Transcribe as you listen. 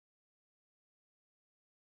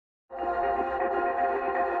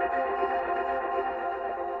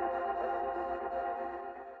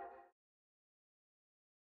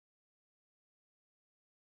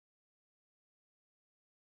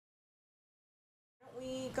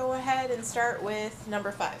go ahead and start with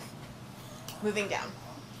number 5. Moving down.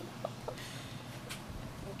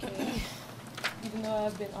 Okay. Even though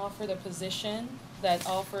I've been offered a position that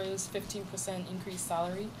offers 15% increased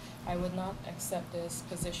salary, I would not accept this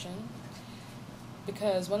position.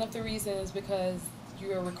 Because one of the reasons is because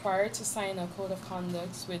you are required to sign a code of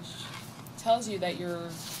conduct which tells you that you're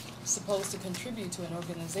supposed to contribute to an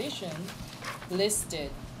organization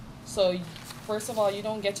listed. So first of all, you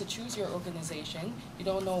don't get to choose your organization. You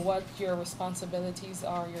don't know what your responsibilities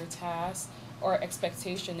are, your tasks, or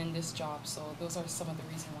expectation in this job. So those are some of the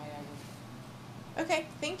reasons why I would. Okay,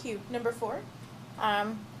 thank you. Number 4.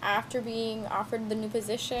 After being offered the new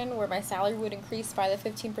position where my salary would increase by the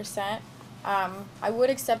 15%, I would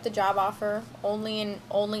accept the job offer only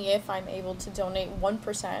if I'm able to donate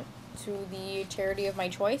 1% to the charity of my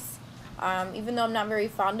choice. Even though I'm not very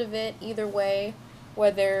fond of it, either way,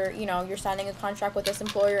 whether you're signing a contract with this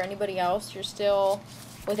employer or anybody else, you're still,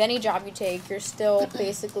 with any job you take, you're still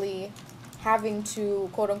basically having to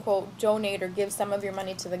quote unquote donate or give some of your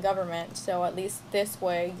money to the government. So at least this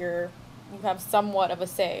way you have somewhat of a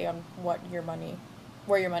say on where your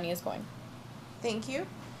money is going. Thank you.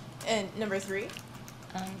 And number 3.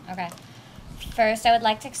 Okay. First, I would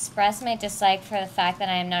like to express my dislike for the fact that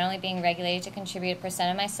I am not only being regulated to contribute a percent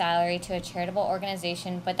of my salary to a charitable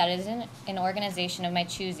organization, but that it isn't an organization of my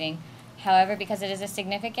choosing. However, because it is a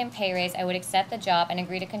significant pay raise, I would accept the job and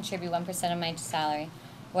agree to contribute 1% of my salary.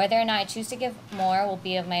 Whether or not I choose to give more will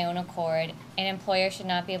be of my own accord. An employer should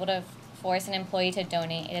not be able to force an employee to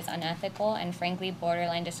donate. It is unethical and frankly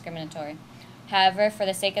borderline discriminatory. However, for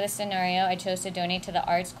the sake of the scenario, I chose to donate to the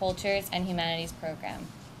Arts, Cultures, and Humanities program.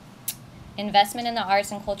 Investment in the arts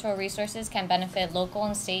and cultural resources can benefit local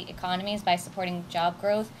and state economies by supporting job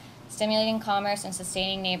growth, stimulating commerce, and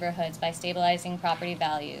sustaining neighborhoods by stabilizing property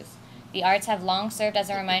values. The arts have long served as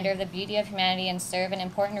a reminder of the beauty of humanity and serve an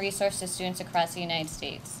important resource to students across the United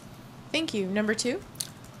States. Thank you. Number 2.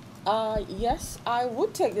 Yes, I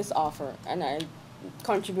would take this offer, and I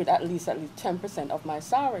contribute at least 10% of my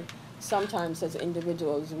salary. Sometimes as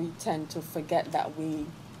individuals, we tend to forget that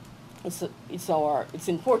it's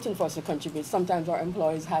important for us to contribute. Sometimes our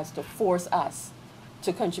employers has to force us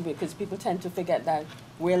to contribute because people tend to forget that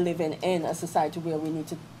we're living in a society where we need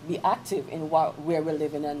to be active in where we're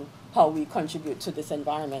living and how we contribute to this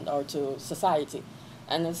environment or to society.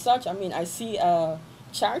 And as such, I see a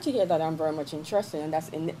charity here that I'm very much interested in, and that's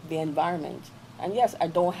in the environment. And yes, I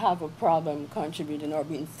don't have a problem contributing or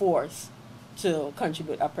being forced to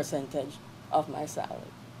contribute a percentage of my salary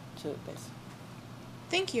to this.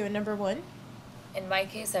 Thank you. And number 1. In my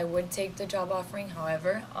case, I would take the job offering.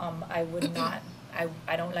 However, I would not.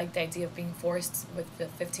 I don't like the idea of being forced with the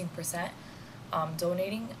 15%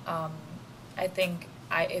 donating. I think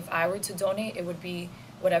if I were to donate, it would be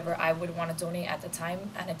whatever I would want to donate at the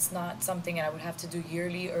time, and it's not something that I would have to do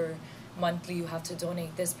yearly or monthly. You have to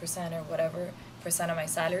donate this percent or whatever percent of my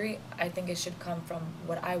salary. I think it should come from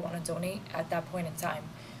what I want to donate at that point in time.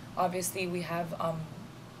 Obviously, we have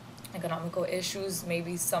economical issues.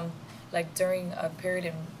 Maybe like during a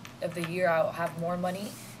period of the year, I'll have more money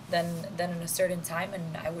than in a certain time,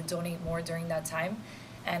 and I would donate more during that time.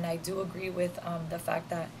 And I do agree with the fact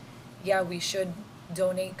that, yeah, we should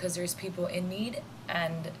donate because there's people in need,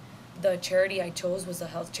 and the charity I chose was a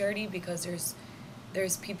health charity because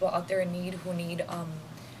there's people out there in need who need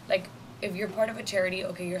like, if you're part of a charity,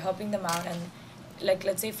 okay, you're helping them out, and like,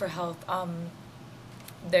 let's say for health,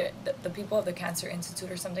 the people of the Cancer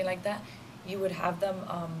Institute or something like that, you would have them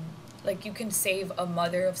like, you can save a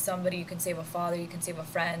mother of somebody, you can save a father, you can save a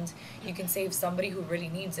friend, you can save somebody who really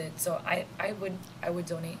needs it. So I would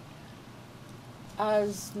donate.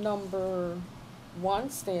 As number 1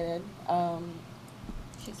 stated,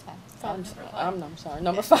 She's fine. I'm sorry,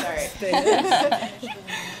 number 5 stated.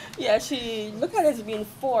 Yeah, she look at it as being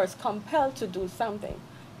forced, compelled to do something.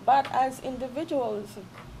 But as individuals,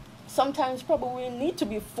 sometimes probably we need to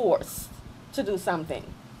be forced to do something.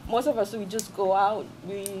 Most of us, we just go out,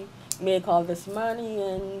 we make all this money,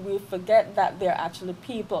 and we forget that there are actually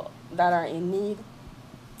people that are in need.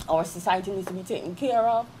 Our society needs to be taken care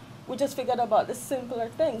of. We just forget about the simpler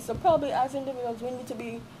things. So probably as individuals, we need to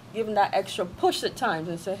be given that extra push at times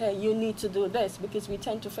and say, hey, you need to do this, because we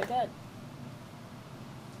tend to forget.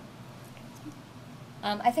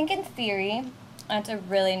 I think in theory, that's a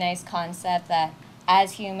really nice concept that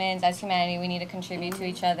as humans, as humanity, we need to contribute to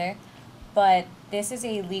each other. But this is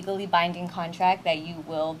a legally binding contract that you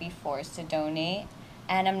will be forced to donate.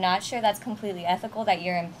 And I'm not sure that's completely ethical that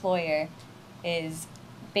your employer is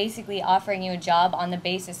basically offering you a job on the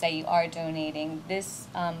basis that you are donating. This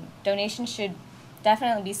donation should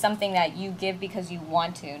definitely be something that you give because you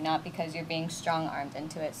want to, not because you're being strong-armed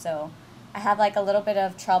into it. So I have like a little bit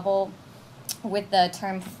of trouble with the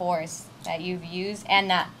term force that you've used and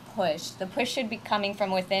that push. The push should be coming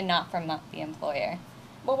from within, not from the employer.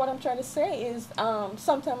 But what I'm trying to say is,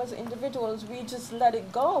 sometimes as individuals, we just let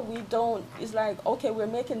it go. We don't, it's like, okay, we're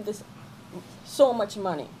making this so much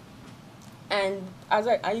money. And as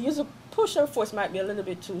I use a push or force might be a little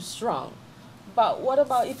bit too strong. But what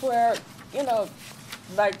about if we're, you know,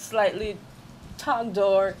 like slightly tugged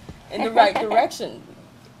or in the right direction,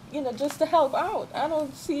 you know, just to help out? I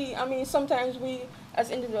don't see, I mean, sometimes we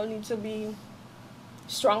as individuals need to be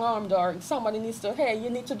strong-armed, or somebody needs to, hey, you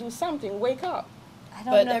need to do something, wake up. I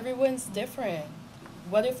don't But know. everyone's different.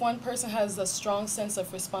 What if one person has a strong sense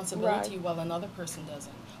of responsibility Right. while another person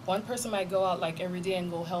doesn't? One person might go out like every day and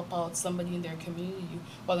go help out somebody in their community,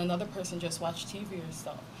 while another person just watch TV or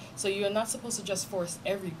stuff. So you're not supposed to just force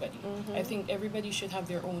everybody. I think everybody should have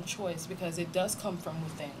their own choice because it does come from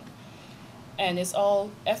within. And it's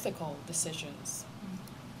all ethical decisions.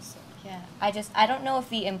 So. Yeah, I don't know if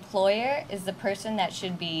the employer is the person that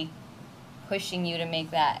should be pushing you to make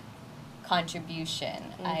that contribution.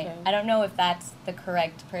 Okay. I don't know if that's the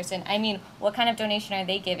correct person. I mean, what kind of donation are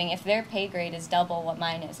they giving? If their pay grade is double what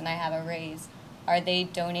mine is and I have a raise, are they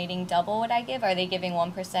donating double what I give? Are they giving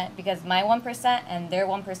 1%? Because my 1% and their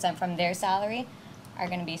 1% from their salary are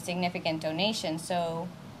going to be significant donations. So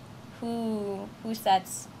who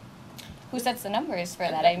sets the numbers for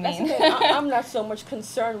that? I That's the mean, thing. I'm not so much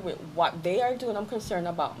concerned with what they are doing. I'm concerned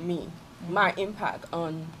about me, my impact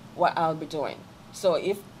on what I'll be doing. So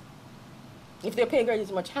if their pay grade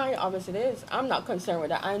is much higher, obviously it is, I'm not concerned with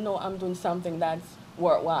that. I know I'm doing something that's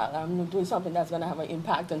worthwhile. I'm doing something that's going to have an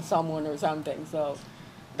impact on someone or something. So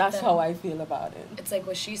that's Then- how I feel about it. It's like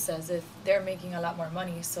what she says, if they're making a lot more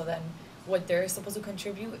money, so then what they're supposed to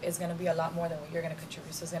contribute is going to be a lot more than what you're going to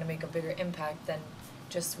contribute. So it's going to make a bigger impact than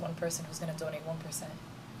just one person who's going to donate 1%.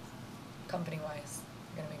 Company-wise,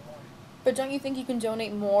 you're going to make more. But don't you think you can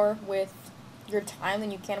donate more with your time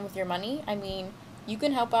than you can with your money? I mean, you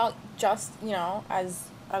can help out just, you know, as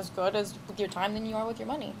good as with your time than you are with your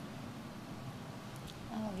money.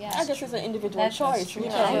 oh yeah. I guess it's an individual That's choice. true. you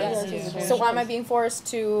know, Yeah, it's that's an true. individual So why am I choice. being forced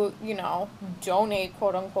to, you know, donate,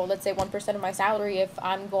 quote unquote, let's say 1% of my salary if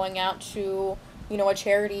I'm going out to, you know, a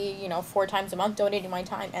charity, you know, 4 times a month donating my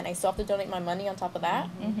time, and I still have to donate my money on top of that?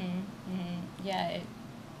 Yeah,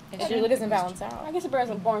 It really doesn't balance out. I guess it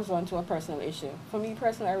boils down to a personal issue. For me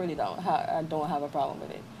personally, I really don't have a problem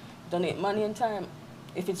with it. Donate money and time.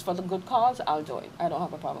 If it's for the good cause, I'll do it. I don't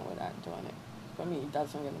have a problem with that, doing it. For me, it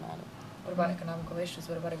doesn't really matter. What about economical issues?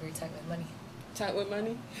 What about if you're tight with money? Tight with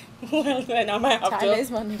money? Well, then I might have Time to.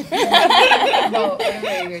 is money. No, what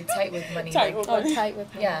if you're tight with money? Tight like, with Oh, money. tight with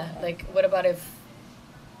money. yeah, like what about if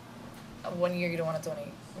 1 year you don't want to donate?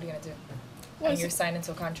 What are you gonna do? Well, And you're it's- signed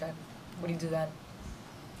into a contract. What do you do then?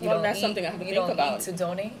 Well, that's something I have to you think don't about. need to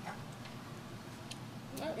donate.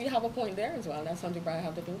 Well, you have a point there as well. That's something I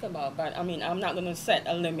have to think about. But I mean, I'm not going to set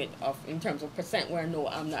a limit of in terms of percent where no,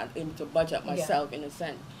 I'm not able to budget myself in a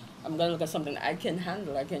sense. I'm going to look at something that I can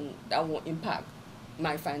handle. That won't impact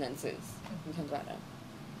my finances in terms of that.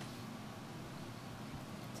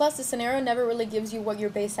 Plus, the scenario never really gives you what your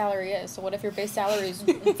base salary is. So what if your base salary is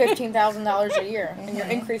 $15,000 a year and your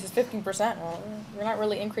increase is 15%? Well, you're not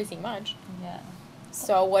really increasing much. yeah.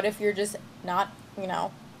 So what if you're just not, you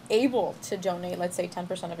know, able to donate, let's say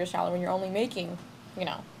 10% of your salary when you're only making, you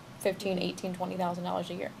know, $15,000, $18,000, $20,000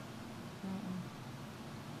 a year?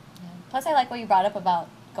 Yeah. Plus, I like what you brought up about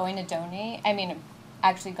going to donate. I mean,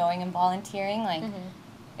 actually going and volunteering. Like,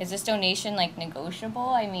 is this donation like negotiable?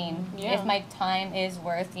 I mean, Yeah. if my time is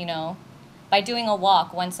worth, you know, by doing a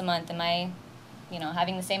walk once a month, am I, you know,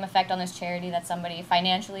 having the same effect on this charity that somebody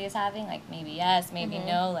financially is having? Like, maybe yes, maybe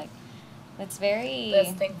no. Like, it's very.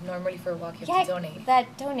 Let's think normally for a walk you have to donate.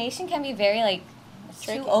 That donation can be very like it's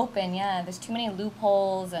Tricky. too open. Yeah, there's too many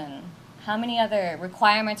loopholes, and how many other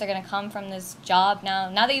requirements are going to come from this job now?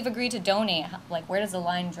 Now that you've agreed to donate, like where does the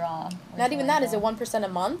line draw? Where's Not the even line that. Is it draw? 1% a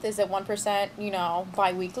month? Is it 1%, you know,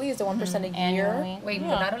 bi-weekly? Is it 1% a year? Annually? Wait, Yeah.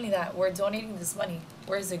 but not only that, we're donating this money.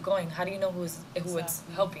 Where is it going? How do you know who it's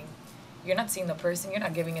helping? You're not seeing the person. You're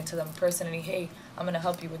not giving it to them personally. Hey, I'm gonna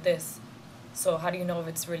help you with this. So how do you know if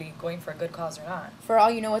it's really going for a good cause or not? For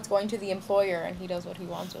all you know, it's going to the employer, and he does what he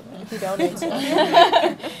wants with it. He donates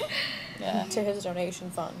it Yeah. to his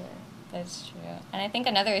donation fund. That's true. And I think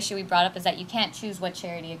another issue we brought up is that you can't choose what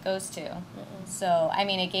charity it goes to. So, I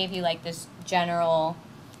mean, it gave you like this general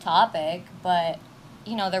topic, but,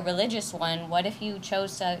 you know, the religious one, what if you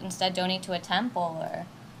chose to instead donate to a temple or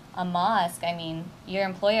a mosque? I mean, your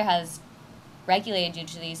employer has regulated you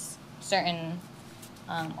to these certain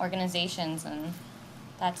organizations, and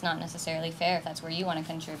that's not necessarily fair if that's where you want to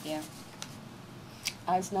contribute.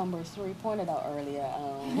 As number 3 pointed out earlier,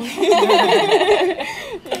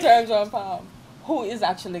 in terms of who is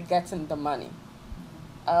actually getting the money.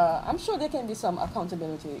 I'm sure there can be some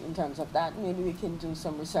accountability in terms of that. Maybe we can do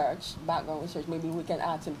some research, background research. Maybe we can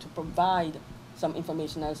ask him to provide some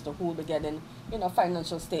information as to who will be getting,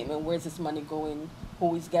 financial statement, where's this money going,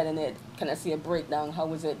 who is getting it, can I see a breakdown,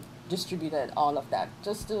 how is it distributed, all of that,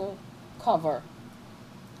 just to cover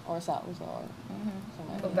ourselves or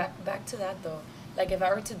something. But back to that though, like if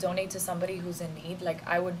I were to donate to somebody who's in need, like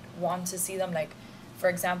I would want to see them, like for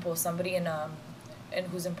example, somebody in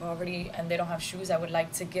who's in poverty and they don't have shoes, I would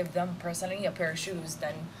like to give them personally a pair of shoes.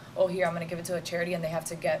 Then, oh, here, I'm going to give it to a charity and they have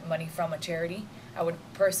to get money from a charity. I would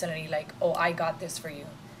personally like, oh, I got this for you.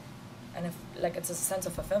 And if, like, it's a sense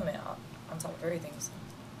of fulfillment on top of everything. So,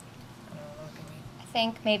 I don't know what it can be. I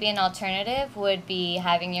think maybe an alternative would be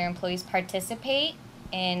having your employees participate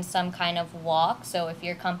in some kind of walk. So if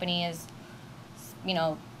your company is,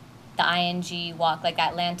 the ING walk, like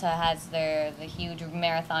Atlanta has the huge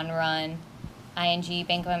marathon run, ING,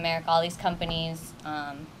 Bank of America, all these companies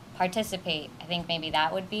participate. I think maybe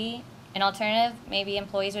that would be an alternative. Maybe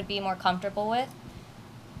employees would be more comfortable with.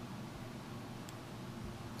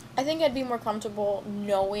 I think I'd be more comfortable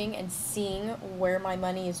knowing and seeing where my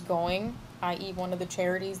money is going, i.e. one of the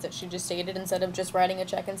charities that she just stated, instead of just writing a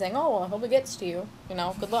check and saying, oh, well, I hope it gets to you,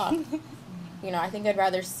 good luck. I think I'd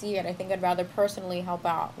rather see it. I think I'd rather personally help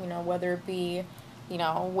out, whether it be,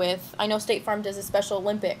 with, I know State Farm does a Special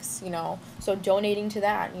Olympics, so donating to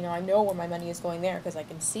that, I know where my money is going there because I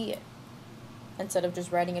can see it, instead of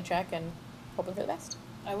just writing a check and hoping for the best.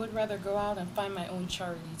 I would rather go out and find my own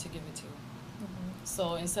charity to give it to.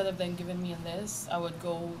 So instead of them giving me a list, I would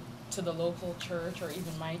go to the local church or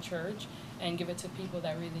even my church and give it to people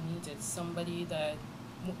that really need it. Somebody that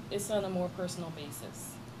it's on a more personal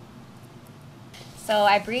basis. So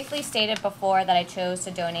I briefly stated before that I chose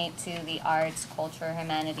to donate to the arts, culture,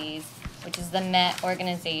 humanities, which is the Met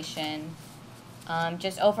organization.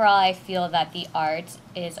 Just overall, I feel that the arts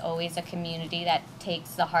is always a community that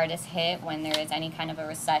takes the hardest hit when there is any kind of a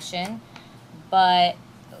recession. But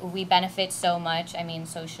we benefit so much,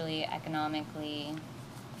 socially, economically,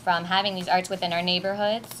 from having these arts within our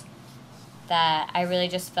neighborhoods, that I really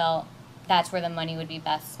just felt that's where the money would be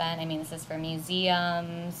best spent. This is for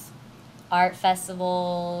museums, art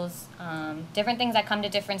festivals, different things that come to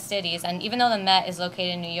different cities. And even though the Met is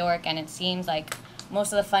located in New York and it seems like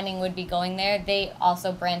most of the funding would be going there, they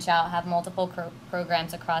also branch out, have multiple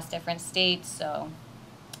programs across different states. So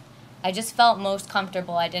I just felt most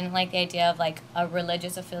comfortable. I didn't like the idea of like a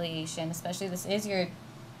religious affiliation, especially this is your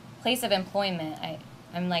place of employment.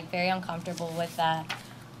 I'm like very uncomfortable with that.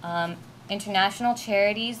 International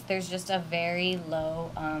charities, there's just a very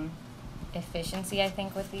low efficiency, I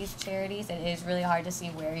think, with these charities. It is really hard to see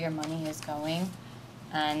where your money is going.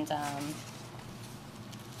 And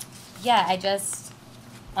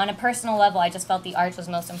on a personal level, I just felt the arts was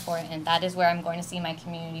most important. That is where I'm going to see my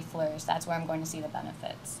community flourish. That's where I'm going to see the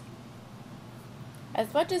benefits.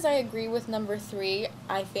 As much as I agree with number 3,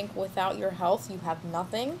 I think without your health, you have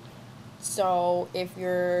nothing. So if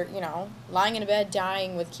you're, lying in a bed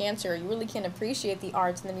dying with cancer, you really can't appreciate the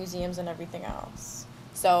arts and the museums and everything else.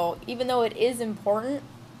 So even though it is important,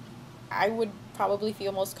 I would probably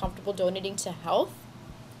feel most comfortable donating to health,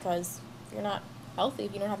 because if you're not healthy,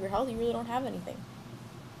 if you don't have your health, you really don't have anything.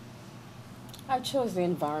 I chose the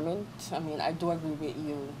environment. I do agree with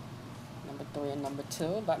you, number 3 and number 2,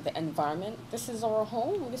 about the environment. This is our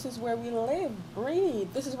home. This is where we live,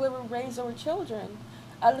 breathe. This is where we raise our children.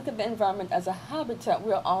 I look at the environment as a habitat.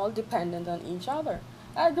 We're all dependent on each other.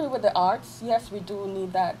 I agree with the arts. Yes, we do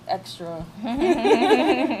need that extra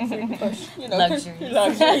luxury.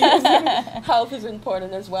 Health is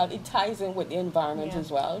important as well. It ties in with the environment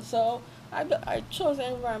as well. So I chose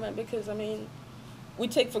the environment because, we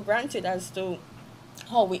take for granted as to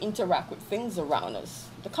how we interact with things around us.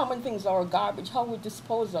 The common things are garbage, how we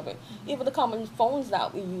dispose of it. Even the common phones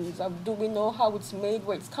that we use, do we know how it's made,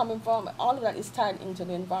 where it's coming from? All of that is tied into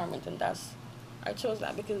the environment, and I chose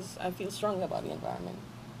that because I feel strongly about the environment.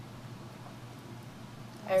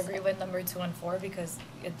 I agree with number 2 and 4 because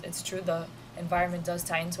it's true, the environment does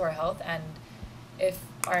tie into our health, and if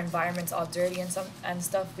our environment's all dirty and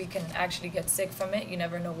stuff, we can actually get sick from it. You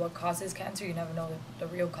never know what causes cancer. You never know the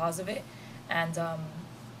real cause of it. And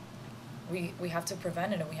we have to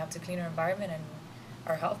prevent it, and we have to clean our environment, and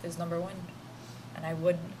our health is number 1. And I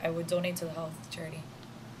would donate to the health charity.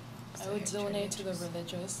 I would donate to the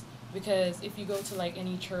religious, because if you go to like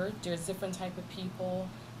any church, there's different type of people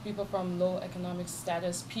people from low economic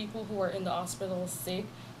status, people who are in the hospital sick.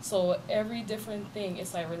 So every different thing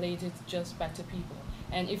is like related just back to people.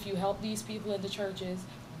 And if you help these people in the churches,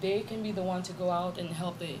 they can be the one to go out and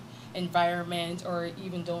help the environment or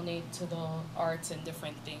even donate to the arts and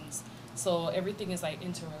different things. So everything is like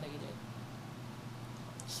interrelated.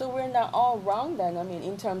 So we're not all wrong then. I mean,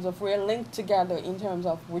 in terms of we're linked together in terms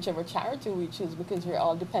of whichever charity we choose because we're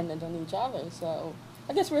all dependent on each other. So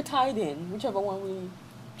I guess we're tied in, whichever one we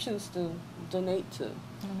choose to donate to.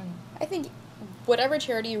 I think whatever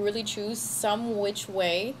charity you really choose, some which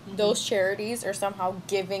way, those charities are somehow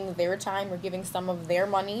giving their time or giving some of their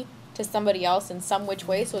money to somebody else in some which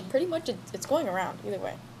way. So it pretty much it's going around either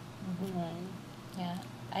way. Right. Yeah,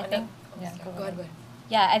 I think. Yeah, Go ahead, go ahead.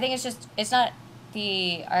 Yeah, I think it's not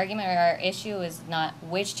the argument or our issue is not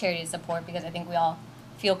which charity to support because I think we all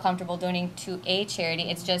feel comfortable donating to a charity.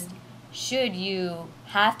 It's just should you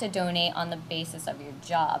have to donate on the basis of your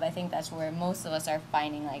job? I think that's where most of us are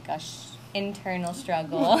finding like a internal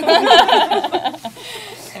struggle. I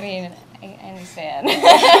mean, I understand.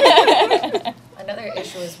 Another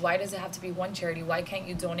issue is why does it have to be one charity? Why can't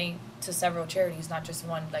you donate to several charities, not just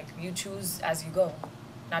one? Like you choose as you go,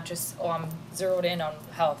 not just I'm zeroed in on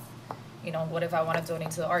health. You know, what if I want to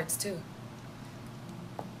donate to the arts too?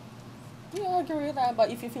 Yeah, I agree with that.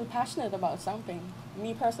 But if you feel passionate about something,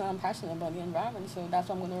 me personally, I'm passionate about the environment, so that's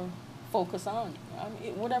what I'm going to focus on. I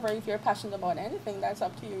mean, whatever, if you're passionate about anything, that's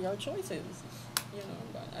up to you, your choices. You know,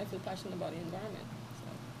 but I feel passionate about the environment.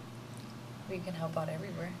 So. We can help out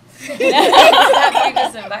everywhere. Exactly,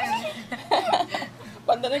 this environment.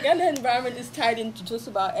 But then again, the environment is tied into just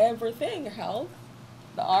about everything: health,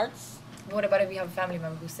 the arts. What about if you have a family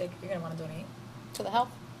member who's sick? You're gonna want to donate To the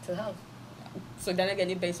health. to the health. So then again,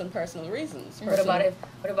 it's based on personal reasons. What about if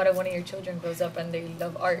one of your children grows up and they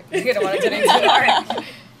love art? You're gonna want to donate to the art.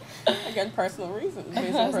 Again, personal reasons.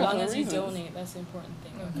 Based on As personal long as you reasons. donate, that's the important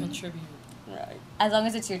thing, or contribute. Right. As long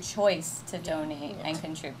as it's your choice to donate and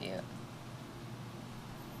contribute.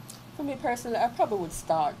 For me personally, I probably would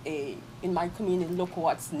start in my community, look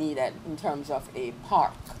what's needed in terms of a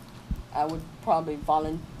park. I would probably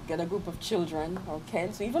get a group of children or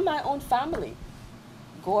kids, even my own family.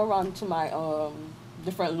 Go around to my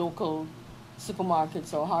different local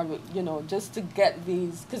supermarkets or hardware, just to get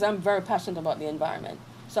these, because I'm very passionate about the environment.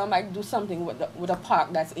 So I might do something with a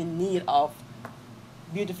park that's in need of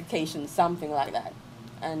beautification, something like that,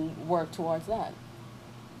 and work towards that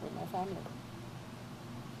with my family.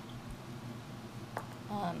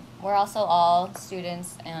 We're also all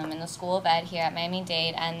students in the School of Ed here at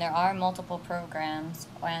Miami-Dade, and there are multiple programs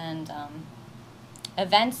and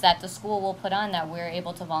events that the school will put on that we're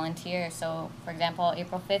able to volunteer. So, for example,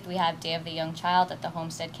 April 5th, we have Day of the Young Child at the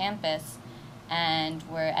Homestead campus, and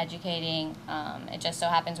we're educating, it just so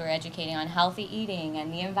happens we're educating on healthy eating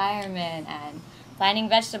and the environment and planting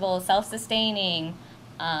vegetables, self-sustaining,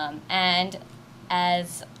 and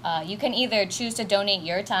as you can either choose to donate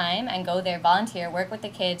your time and go there, volunteer, work with the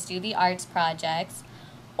kids, do the arts projects,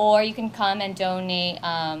 or you can come and donate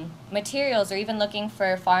materials, or even looking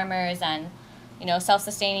for farmers and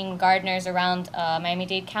self-sustaining gardeners around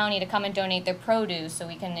Miami-Dade County to come and donate their produce so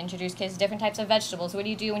we can introduce kids to different types of vegetables. What do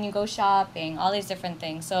you do when you go shopping? All these different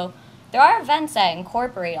things. So there are events that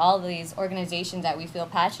incorporate all of these organizations that we feel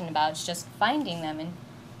passionate about. It's just finding them and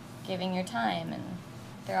giving your time, and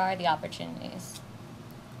there are the opportunities.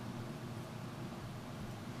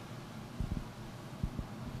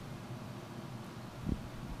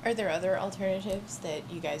 Are there other alternatives that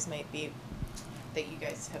you guys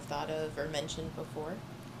have thought of or mentioned before?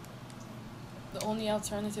 The only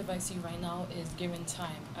alternative I see right now is giving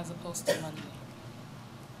time as opposed to money.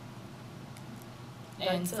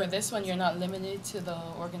 And for this one, you're not limited to the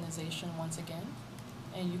organization once again,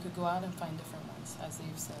 and you could go out and find different ones, as they've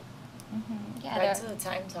said. Mm-hmm. Yeah, Back to the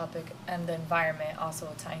time topic and the environment also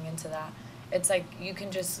tying into that. It's like you can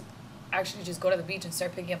just go to the beach and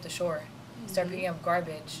start picking up the shore, start picking up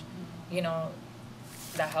garbage.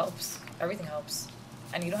 That helps. Everything helps,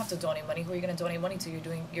 and you don't have to donate money. Who are you going to donate money to?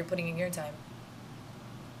 You're putting in your time.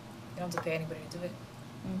 You don't have to pay anybody to do it.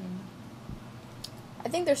 I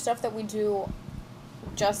think there's stuff that we do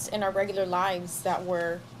just in our regular lives that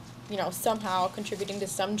we're, somehow contributing to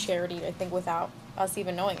some charity, I think, without us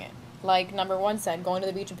even knowing it. Like number one said, going to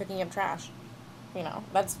the beach and picking up trash.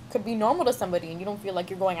 That's could be normal to somebody, and you don't feel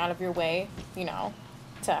like you're going out of your way,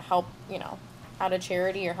 to help, out a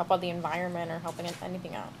charity or help out the environment or helping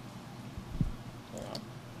anything out.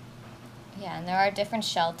 Yeah, and there are different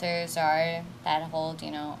shelters that hold,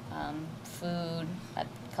 food,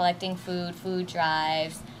 collecting food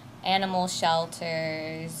drives, animal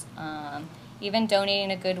shelters, even donating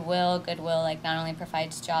to Goodwill, like not only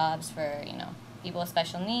provides jobs for, you know, people with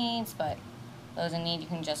special needs, but those in need, you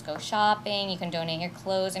can just go shopping, you can donate your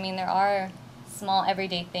clothes. I mean, there are small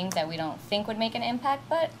everyday things that we don't think would make an impact,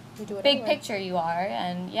 but We do it big anyway. picture you are,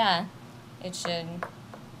 and yeah, it should,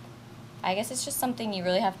 I guess it's just something you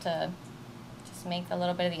really have to just make a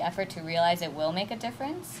little bit of the effort to realize it will make a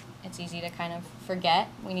difference. It's easy to kind of forget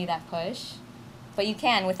we need that push, but you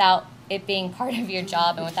can without it being part of your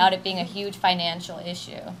job and without it being a huge financial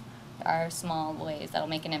issue. There are small ways that'll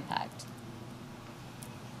make an impact.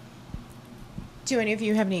 Do any of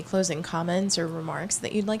you have any closing comments or remarks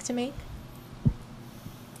that you'd like to make?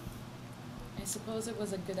 I suppose it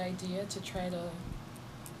was a good idea to try to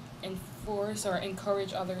enforce or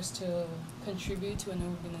encourage others to contribute to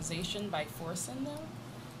an organization by forcing them.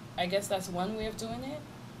 I guess that's one way of doing it,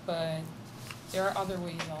 but there are other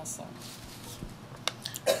ways also.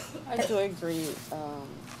 I do agree.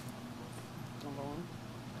 Number one.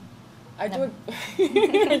 I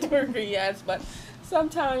do agree, yes, but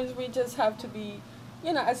sometimes we just have to be,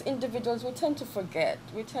 you know, as individuals, we tend to forget.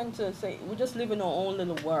 We tend to say, we just live in our own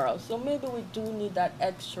little world. So maybe we do need that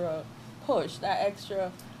extra push, that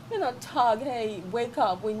extra, you know, tug, hey, wake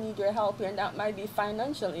up, we need your help here. And that might be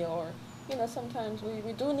financially or, you know, sometimes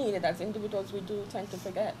we do need it. As individuals, we do tend to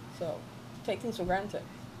forget. So take things for granted.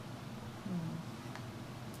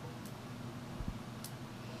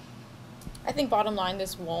 I think bottom line,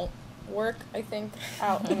 this won't work, I think,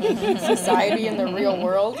 out in society in the real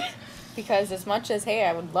world. Because as much as, hey,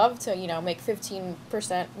 I would love to, you know, make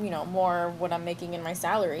 15%, you know, more what I'm making in my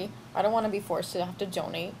salary, I don't want to be forced to have to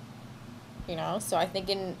donate, you know. So I think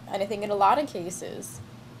in a lot of cases,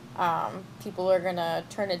 people are going to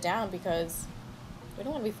turn it down because they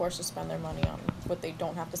don't want to be forced to spend their money on what they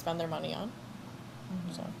don't have to spend their money on.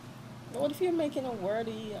 Mm-hmm. So. But what if you're making a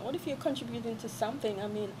worthy, what if you're contributing to something? I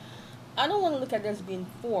mean, I don't want to look at it as being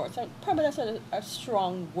forced. Probably that's a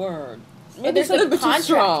strong word. Maybe it's a little bit too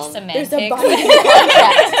strong. Semantics. There's a binding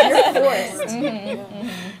contract. You're forced.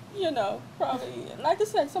 You know, probably, like I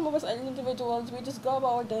said, some of us as individuals, we just go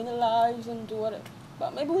about our daily lives and do whatever.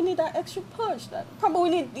 But maybe we need that extra push.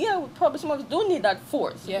 Probably some of us do need that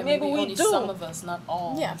force. Yeah, maybe we only do. some of us, not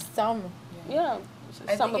all. Yeah, some. Yeah.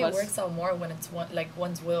 I Some think of it us. works out more when it's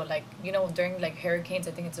one's will. Like, you know, during like hurricanes,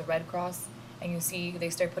 I think it's the Red Cross, and you see they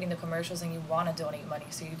start putting the commercials, and you want to donate money,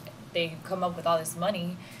 so they come up with all this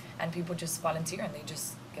money, and people just volunteer and they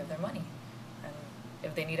just give their money, and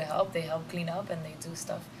if they need help, they help clean up and they do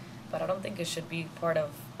stuff. But I don't think it should be part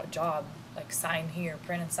of a job, like sign here,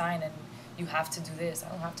 print and sign, and you have to do this. I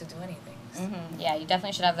don't have to do anything. Mm-hmm. Yeah, you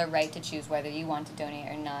definitely should have the right to choose whether you want to donate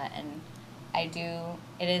or not. And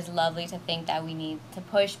it is lovely to think that we need to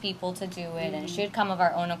push people to do it, and it should come of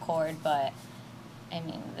our own accord, but I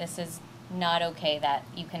mean, this is not okay that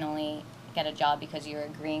you can only get a job because you're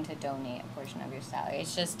agreeing to donate a portion of your salary.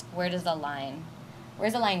 It's just, where's the line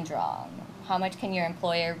draw? How much can your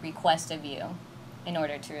employer request of you in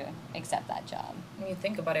order to accept that job? When you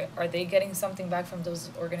think about it, are they getting something back from those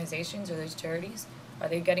organizations or those charities? Are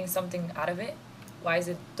they getting something out of it? Why is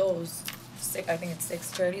it those six? I think it's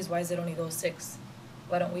 6 charities. Why is it only those 6?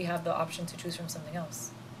 Why don't we have the option to choose from something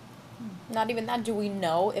else? Not even that. Do we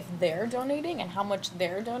know if they're donating and how much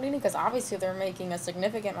they're donating? Because obviously they're making a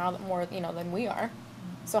significant amount more, you know, than we are.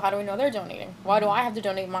 So how do we know they're donating? Why do I have to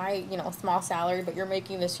donate my, you know, small salary, but you're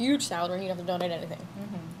making this huge salary and you don't have to donate anything?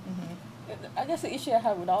 I guess the issue I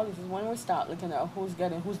have with all this is when we start looking at who's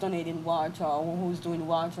donating what or who's doing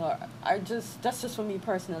what, or that's just for me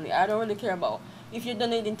personally. I don't really care about if you're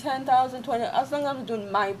donating 10,000, 20, as long as I'm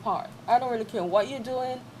doing my part. I don't really care what you're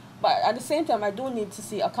doing, but at the same time, I do need to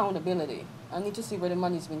see accountability. I need to see where the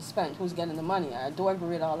money's being spent, who's getting the money. I do agree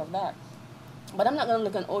with all of that. But I'm not going to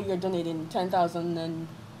look at, oh, you're donating 10,000 and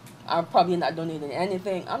I'm probably not donating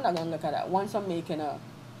anything. I'm not going to look at that. Once I'm making a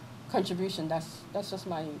contribution, that's just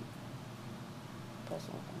my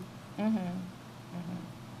personal thing.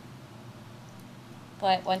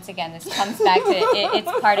 But once again, this comes back to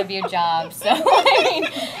it's part of your job. So I mean,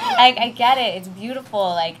 I get it. It's beautiful.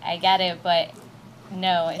 Like, I get it, but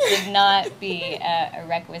no, it should not be a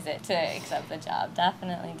requisite to accept the job.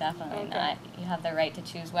 Definitely Okay. not. You have the right to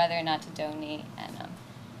choose whether or not to donate. And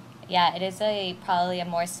yeah, it is probably a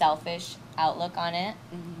more selfish outlook on it.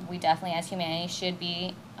 Mm-hmm. We definitely, as humanity, should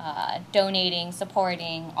be donating,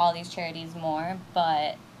 supporting all these charities more,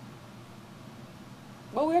 but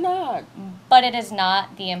But we're not. it is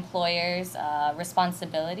not the employer's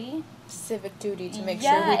responsibility civic duty to make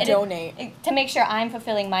Yeah, sure we and donate. to make sure I'm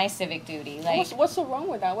fulfilling my civic duty. Like, What's so wrong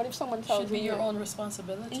with that? What if someone tells Should be you your own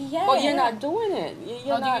responsibility. yeah. Well, you're not doing it.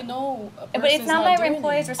 You're How not. do you know a But it's person's not my doing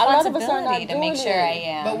employer's it? A lot of us are responsibility not to make doing sure it. I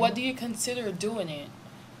am. But what do you consider doing it?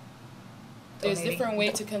 There's Donating. different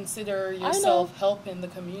way to consider know. yourself helping the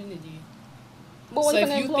community. But So what if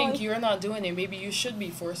an you employee- think you're not doing it, maybe you should be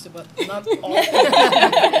forced to, but not all.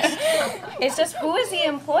 It's just, who is the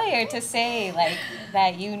employer to say like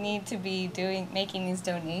that you need to be making these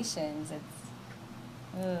donations? It's,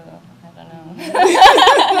 I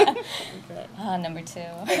don't know. Number 2.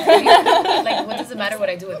 Like, what does it matter what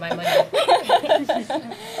I do with my money?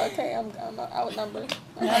 Okay, I'm outnumbered.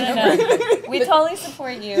 No. We totally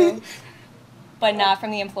support you, but not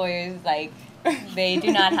from the employers. Like, they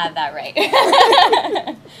do not have that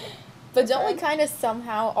right. But don't we kind of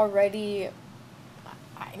somehow already,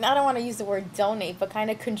 I don't want to use the word donate, but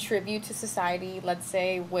kind of contribute to society, let's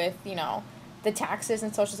say, with, you know, the taxes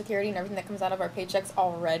and Social Security and everything that comes out of our paychecks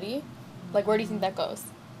already? Like, where do you think that goes?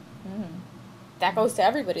 That goes to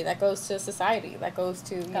everybody. That goes to society. That goes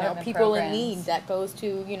to, you know, Government people in programs. need. That goes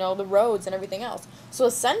to, you know, the roads and everything else. So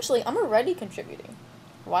essentially, I'm already contributing.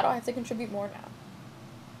 Why do I have to contribute more now?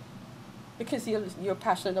 Because you're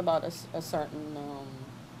passionate about a certain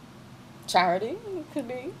charity. It could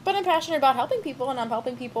be. But I'm passionate about helping people, and I'm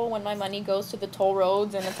helping people when my money goes to the toll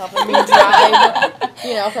roads and it's helping me drive,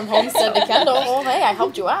 you know, from Homestead to Kendall. Well, hey, I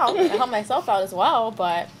helped you out. I helped myself out as well,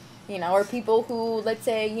 but, you know, or people who, let's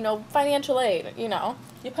say, you know, financial aid, you know.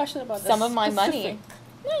 You're passionate about Some of my specific-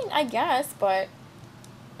 money. I guess, but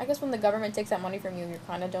I guess when the government takes that money from you, you're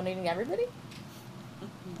kind of donating to everybody?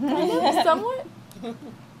 Kind of, somewhat.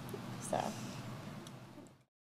 So.